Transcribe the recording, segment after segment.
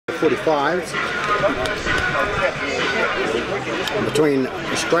45s between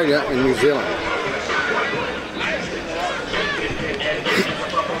Australia and New Zealand.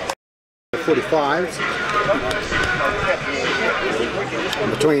 45s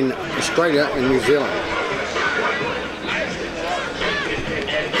between Australia and New Zealand.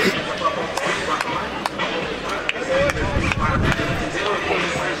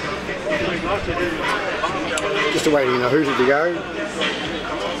 Just awaiting the hooter to go.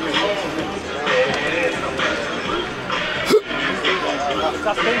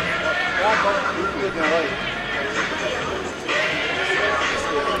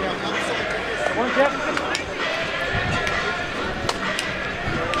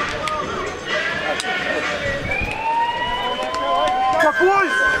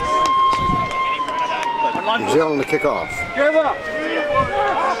 New Zealand to kick off.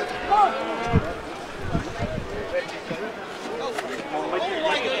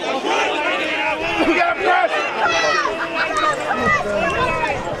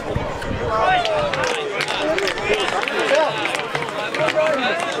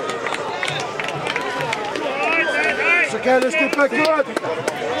 It's okay, let's get back good.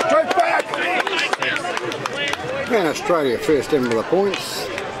 Straight back. And Australia first in with the points.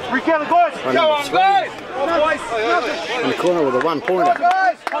 We get it, boys. Go on, guys. In the corner with a 1-pointer.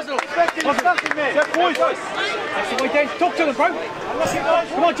 Guys. Puzzle. Boys. That's the way down. Talk to them, bro.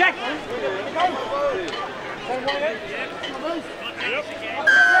 Come on, Jack.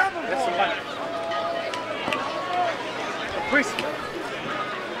 That's the one. Chris.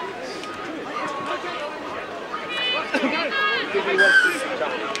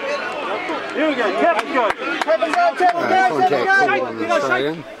 Here we go. Tap go. Contact call on the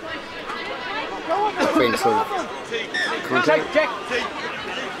Australian. Offensive contact.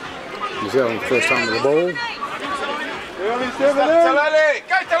 New Zealand first time with the ball. Talele.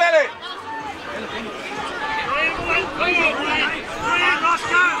 Go, Talele.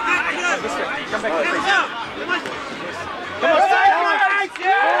 Come back.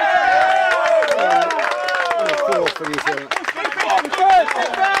 Four for New Zealand.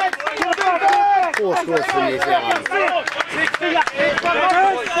 4 scores for New Zealand. 3 scores at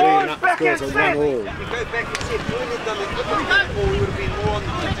 1 all.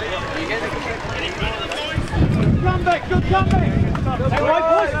 Comeback, good comeback. Hey, right,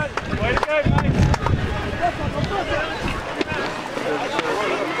 boys. Way to go, mate.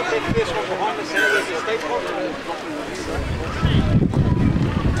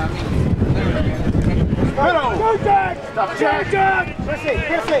 Go, Jack! Stop, Jack! Chrissy!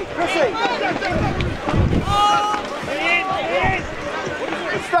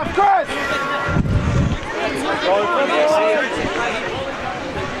 Good stuff, Chris!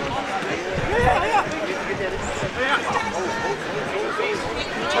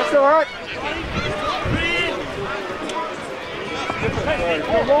 That's all right.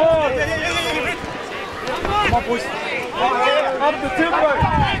 Come on, boys. Up the tempo.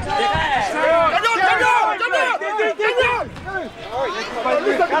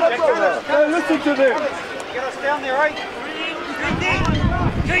 Listen to them. Get us down there, right?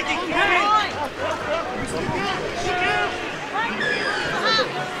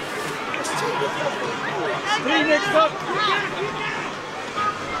 Steve next up.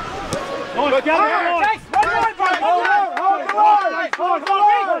 Nice, get it. Hold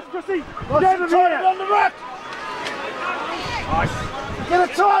on. Chrissy. Get him here. On the rack. Nice. Get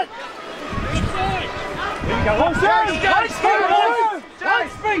it tight. Here we go.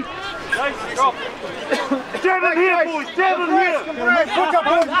 Nice speed. Nice drop. Stand in here, boys. Stand in here. Quick up,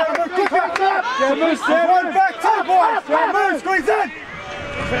 boys. Quick up. Stand one back, two, boys. Stand move. Squeeze in.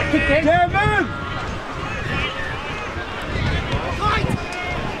 Stand move.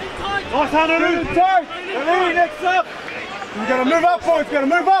 Nice, Hunter. Tight. Lee, next up. You gotta move up, boys. Gotta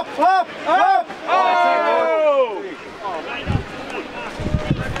move up. Up. Oh!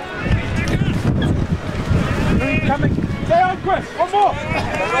 Coming. Stay on, Chris. One more.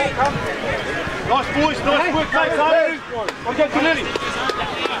 Nice, boys. Nice work, mate. I'll get to Lily.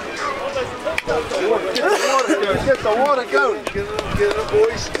 Get the water going. Get it,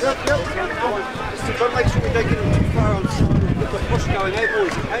 boys. Yep. Just to make sure we don't get too far on the side. We've got push going there,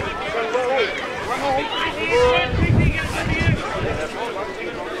 boys.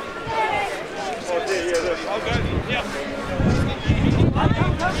 Okay?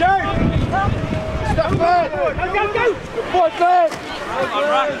 Shoot! Stop, man! Go! Good boy, man! All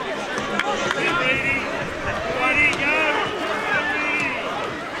right.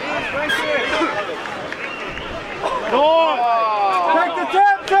 Take the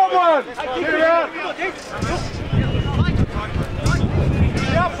tap, someone! Get it out!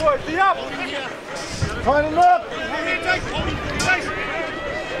 boys, be up! Tighten up!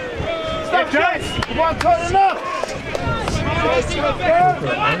 Stop, Jace! Come on, tighten up! Please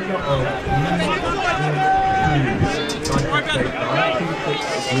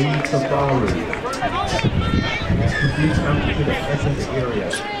come to the passenger area.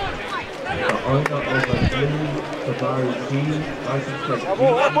 The owner of a blue Subaru G license plate.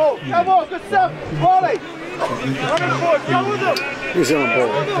 Come on, good stuff! Wally! Running forward, go with them! New Zealand ball.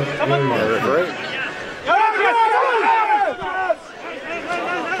 Come on, referee.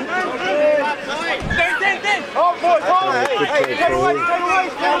 Oh, boys, hold it! Hey, get away!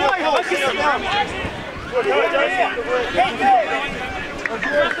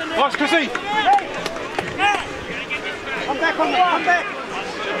 Nice, Chrissy. Come back on the come back!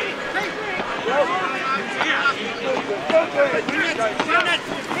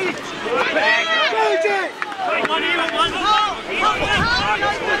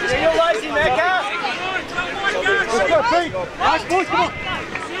 You're lazy, Mecca! Let's go, Pete! Nice, boys, come on.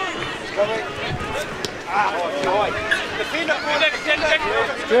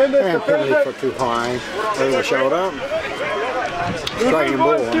 Stand this, And penalty for too high. Over the shoulder. Striking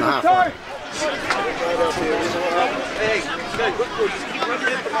ball on the halfway.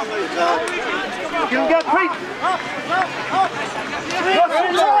 You can go, Pete!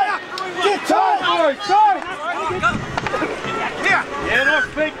 Get tight, boys! Tight! Yeah, nice,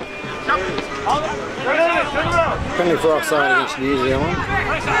 Pete! Penalty for offside against New Zealand.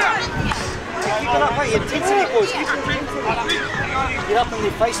 Keep it up, hey, intensity, boys. Keep it intensity. Get up in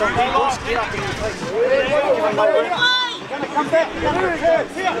their face on them, boys. Get up in their face. You're going to come back. You're going to return.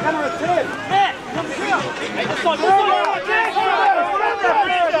 You're going to return.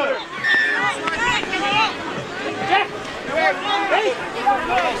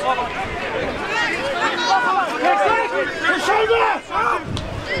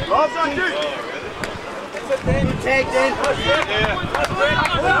 Tag, Dan.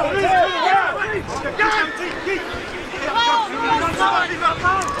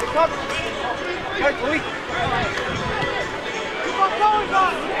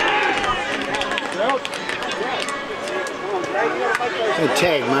 A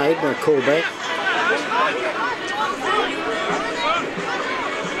tag made, no call back.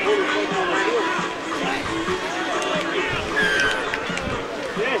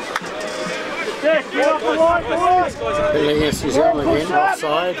 Penalty against New Zealand again,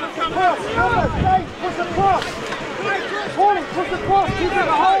 offside. Push across! Push across! Keep it in the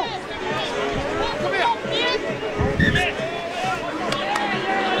hole!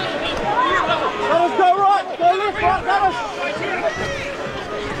 Let us go right! Go left, right, let us!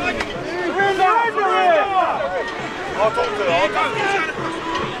 Surrender here! I'll talk to her, Tag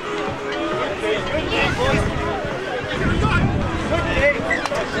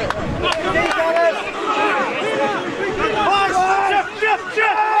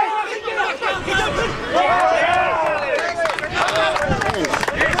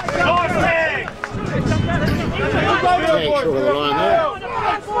over the line there.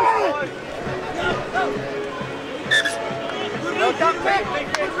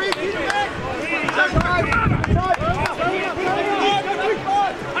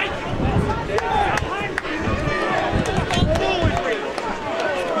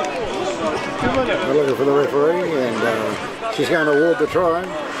 We're looking for the referee, and she's going to award the try.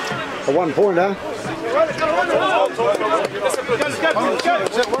 A one-pointer. Is that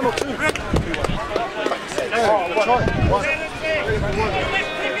one or two?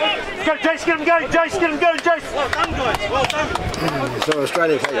 Go, Jace, get him going, Jace, get him going, Jace! Well done, guys, well done. So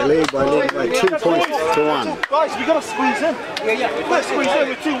Australia take the lead by 2 points to 1. Guys, we've got to squeeze in. We've got to squeeze in,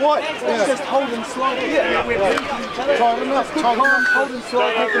 we're too wide. It's just hold and slide. We're tight enough, hold and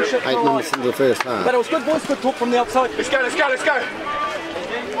slide, take them shit. 8 minutes into the first half. But it was good, boys. Good talk from the outside. Let's go, let's go, let's go!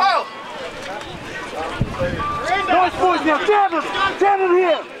 Oh! Nice boys now, down it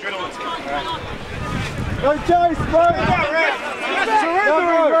here! Go Jace, bro!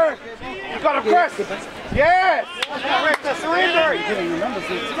 Surrender! You've got to press! Yes! Surrender!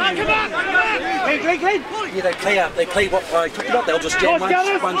 Yeah, they play what I talked about. They'll just jam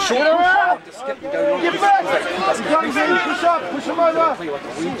one short and just skip and go long. Get back! Push up, push them over! Play like a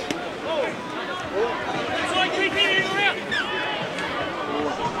winch.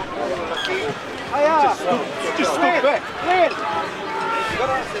 Just stick back.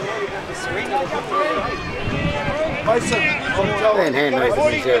 Mason, And hand over to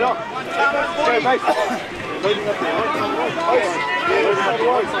New Zealand.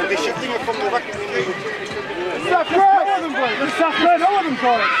 They're shifting it from the back. Stop, Greg! Stop, Greg! All of them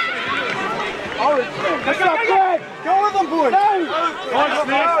got it. Stop, Greg! Go with them, boys! No!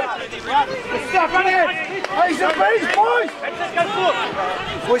 Stuff on it! Hey, some bees, boys!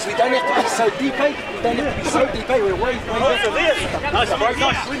 Boys, we don't have to be so deep, eh? We don't have to be so deep, eh? We're way Nice, bro,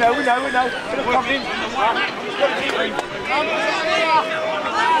 nice. We know. Come in.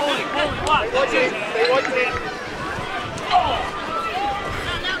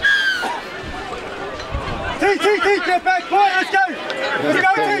 T, get back, boy, let's go! Let's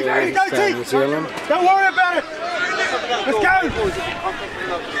go, T! New Zealand. Don't worry about it! Let's go!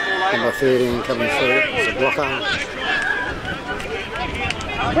 Number 13 coming through. It's a blocker.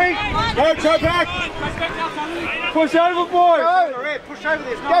 Go back! Push over, boy! Go, push over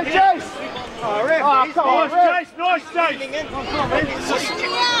this. Go, Chase! Oh, Ref, come on, Chase! Nice, Chase!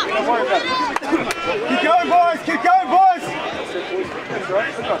 Don't worry about it. Keep going, boys! Keep going, boys! That's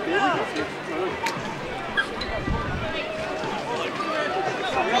right.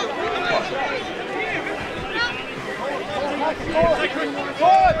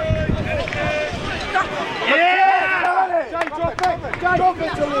 Yeah! Chase, drop it! Drop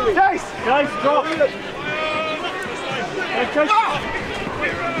it to Louis! Chase! Chase, drop. Chase.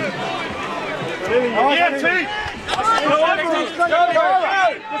 Yeah, T!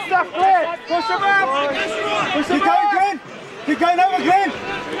 Good stuff, Glenn! Push him up! Keep going, Glenn! Keep going over, Glenn!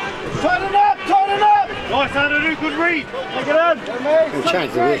 Tighten up! Tighten up! Nice, Andrew, good read. Take it in. And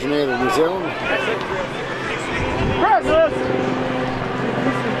change the version here to New Zealand. Press us!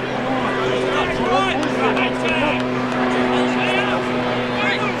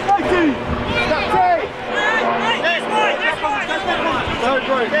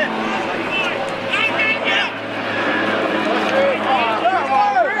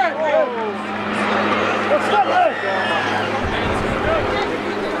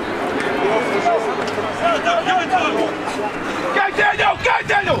 Go,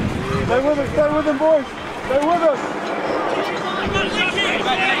 Daniel! Stay with him, boys. Stay with us.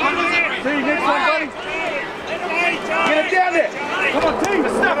 See, next one, buddy. Get it down there. Come on, team.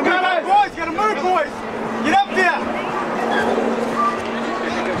 Step up, boys. Gotta move, boys. Get up there.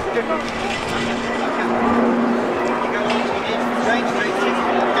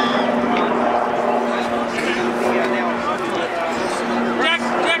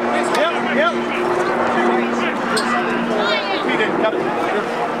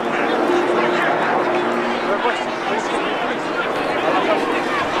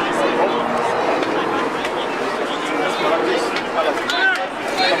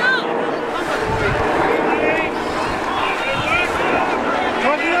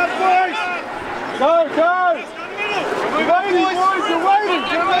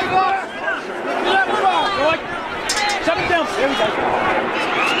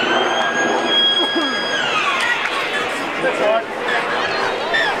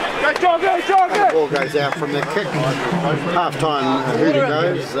 The ball goes out from the kick. Half-time hooter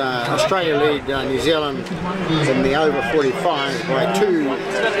goes. Australia lead New Zealand in the over 45 by 2-1.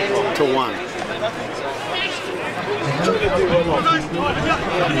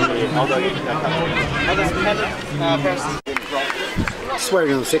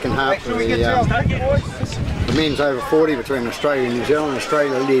 Swearing in the second half of the men's over 40 between Australia and New Zealand.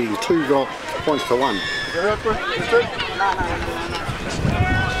 Australia leading 2 points to 1.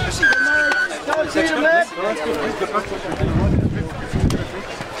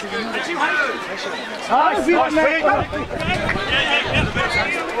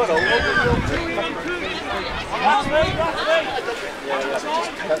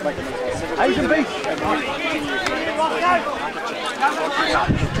 Asian beef.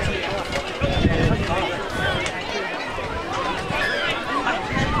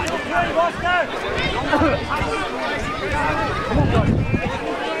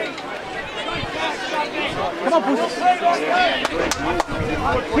 Come on, push.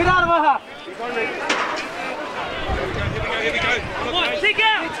 Get out of our half. Here we go. Come on, kick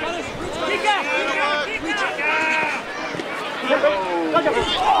out. Kick out.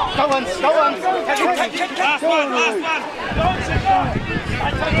 Go on. Last one.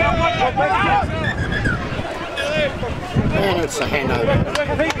 And it's a handover.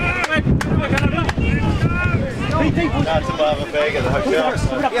 That's above a bag of the hotel.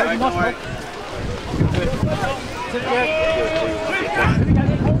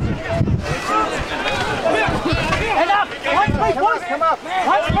 Head up! One speed, boys! Come up!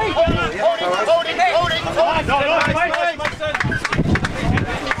 One speed! Holding!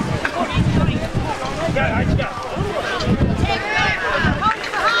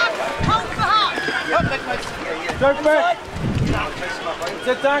 Joke back!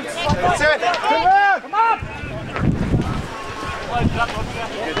 Sit down! That's it! Come on! Come on!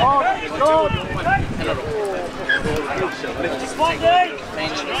 Go! Yeah.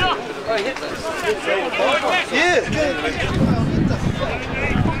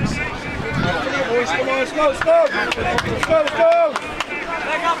 Boys, come on, let's go, let's go. Let's go, let's go.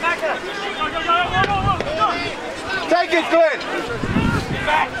 Back up. Take it, Glenn.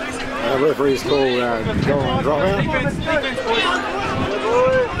 The referee's called goal and drop out.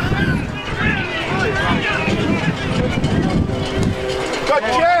 Good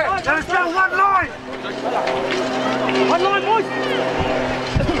check. Let's go, one line! One line, boys!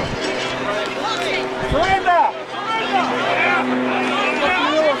 Surrender.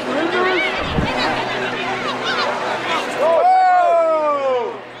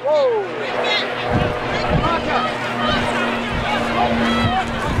 Whoa! Whoa!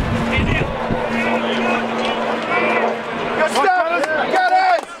 Good stuff! Got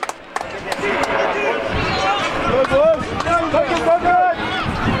it! Good, boys! Take it, good!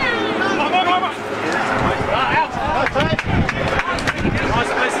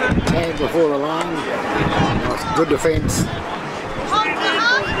 Tag before the line. Nice, good defence.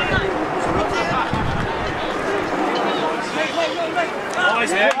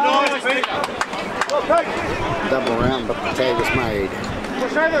 Double round, but the tag is made.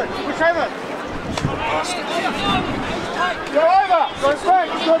 Push over! Push over! Go over! Go back!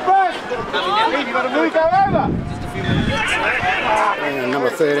 Go back! You've got to move, go over! And number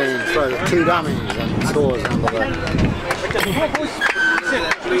 13 throws 2 dummies and scores under the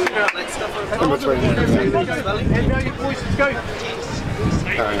number 3. Head down your boys, let's go!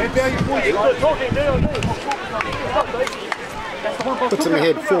 Head down your boys, Puts him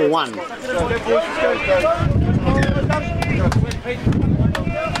ahead 4-1.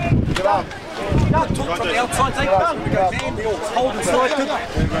 Get up! From the outside, take it down. Hold and slide.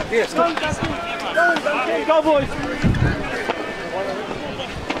 Yes. Go, boys!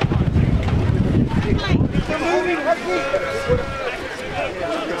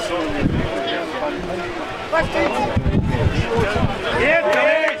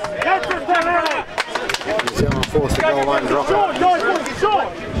 New Zealand forced the goal line drop out.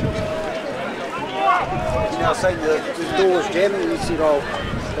 Now saying the door's jamming, you see it all.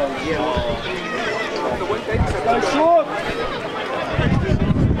 Go short!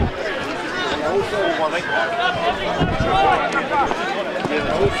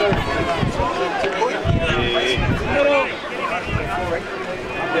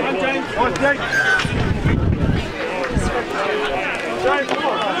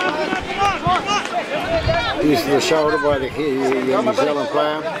 Used to the shoulder by the New Zealand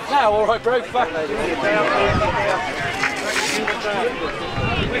player. No, all right, bro. Fuck.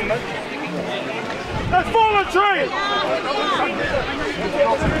 That's voluntary!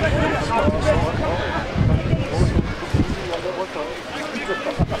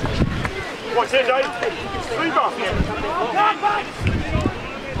 Watch it, Dave. Sleeper.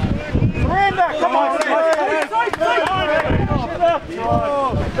 Surrender! Come on!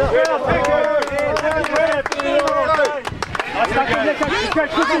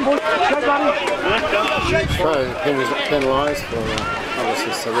 Penalised for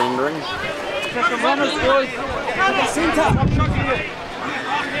obviously surrendering. Runners, boys. Centre.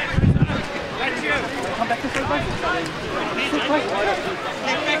 Come back this way, boys.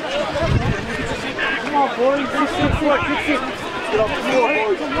 Come on, boys. Good sit. Get off the floor,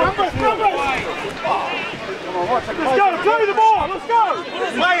 boys. Come on, watch it. Let's go, play the ball, let's go!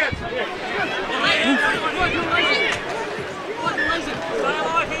 Play it!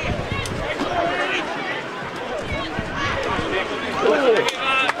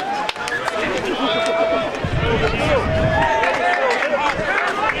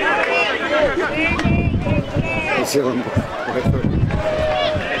 New Zealand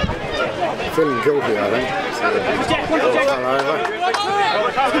feeling guilty, I think. So, fell over.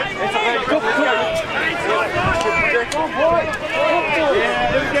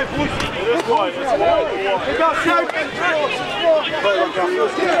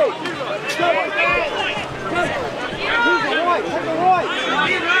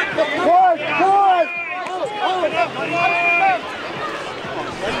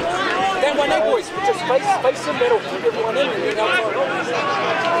 That one, eh, boys? Just face the middle, keep everyone in, and then outside.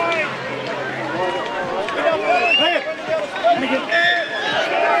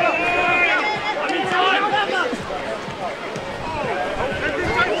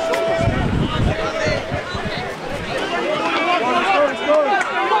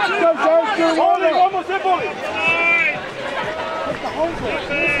 Almost there, boys!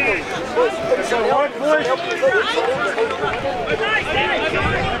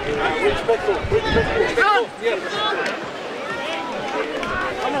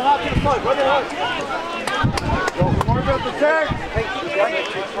 Worry about the tag.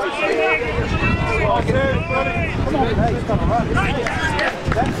 Come on, he's gonna run.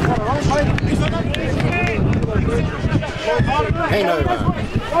 That's gonna run, Hey, no.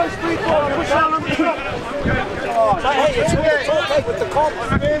 Hey, it's okay with the cop.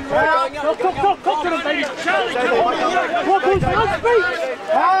 Talk to them, baby. Charlie, come on. Come on, boys, on speed.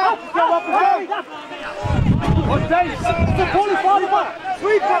 Up, go up and down. What's that? It's a 45.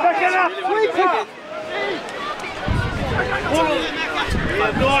 Sweep up, back it up. Sweep up.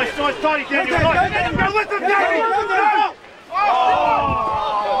 Nice, tidy, Daniel. Go with them, Daniel.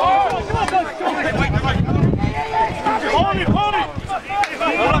 Hold it.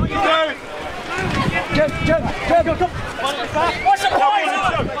 Jump. What's the point?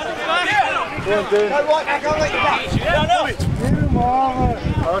 Go right back, I'll let you back. No. Give him on.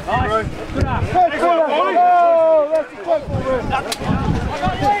 That's the quick one, man.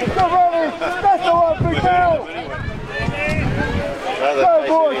 Go, Ronnie. That's the one, big girl. Go,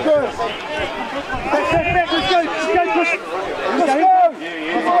 boys, go. Let's go.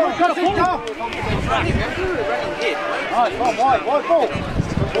 Nice, one wide ball.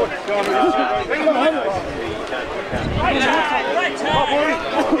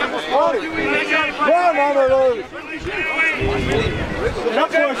 Down on the road.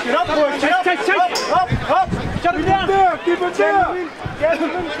 Get up, boys. Up. Shut him down. Keep it down.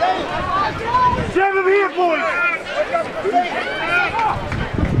 Jam him here, boys.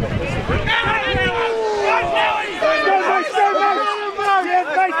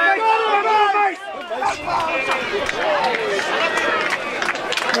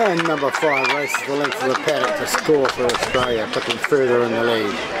 And number 5 races the length of the paddock to score for Australia, put them further in the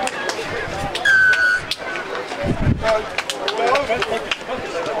lead.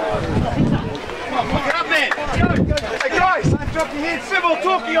 Get up, man. Hey, guys, don't drop your head. Civil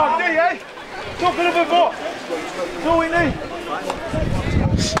talking on D, eh? Talk a little bit more. That's all we need.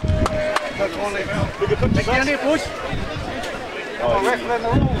 Take down there, boys. Oh, wrestling the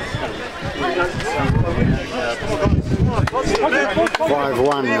rules.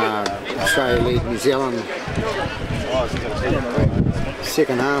 5-1 Australia lead New Zealand.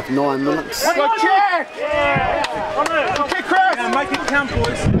 Second half, 9 minutes. Go check! Kick cross! Make it count,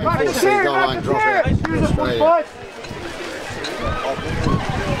 boys. Unfortunately, goal line drop out for Australia.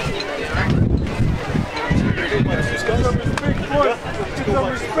 Some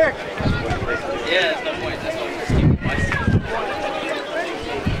respect. Yeah, there's no point. That's not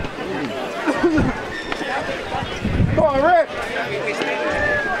Come on, Rick!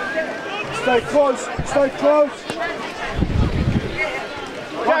 Stay close.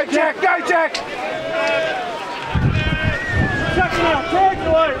 Go, Jack! Check him out. Take it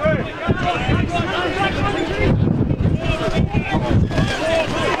away, Rick.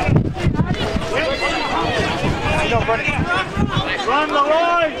 Run the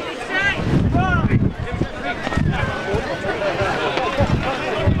line.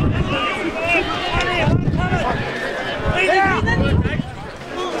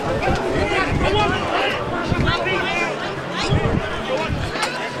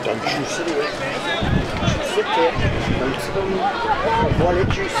 Don't you sit there. Sit there. Don't sit on me. Why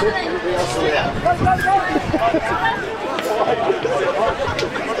let you sit? Everybody else is out.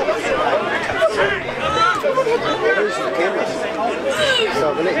 Where's the camera? So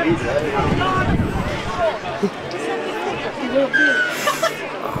I'll let you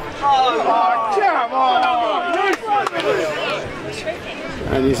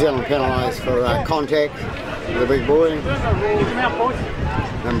New Zealand penalised for contact with the big boy.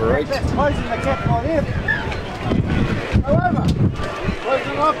 Number 8. That's closing the cap on him. Go over.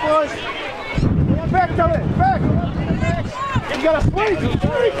 Closing up, boys. Back to it. Back. You got to sweep.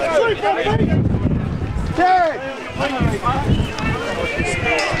 Sweep that thing. Tag.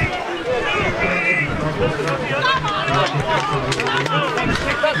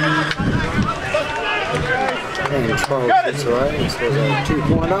 And 12 this way. This was a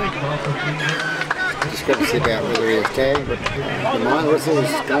 2-pointer. Just got to see about whether he was tagged, but the mine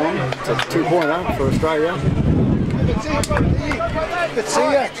whistle's gone. It's a 2-pointer for Australia. Let's see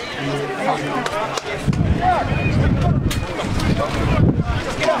it.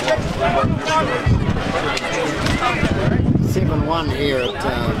 7-1 here at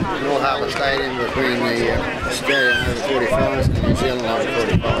North Harbour Stadium between the Australian over 45s and New Zealand over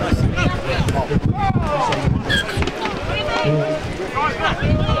 45s.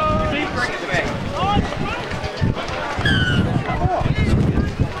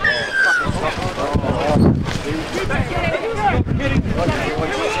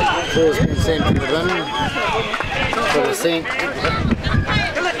 Ball's been sent to the bin for the sink.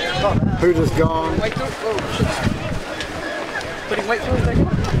 Buddha's gone. Putting weight for it.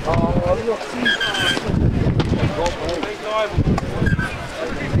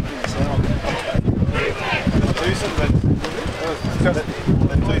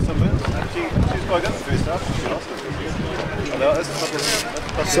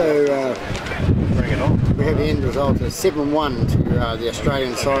 So we have the end result of 7-1 to the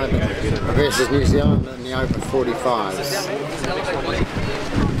Australian side versus New Zealand in the over 45s.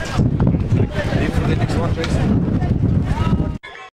 For the next one, Jason.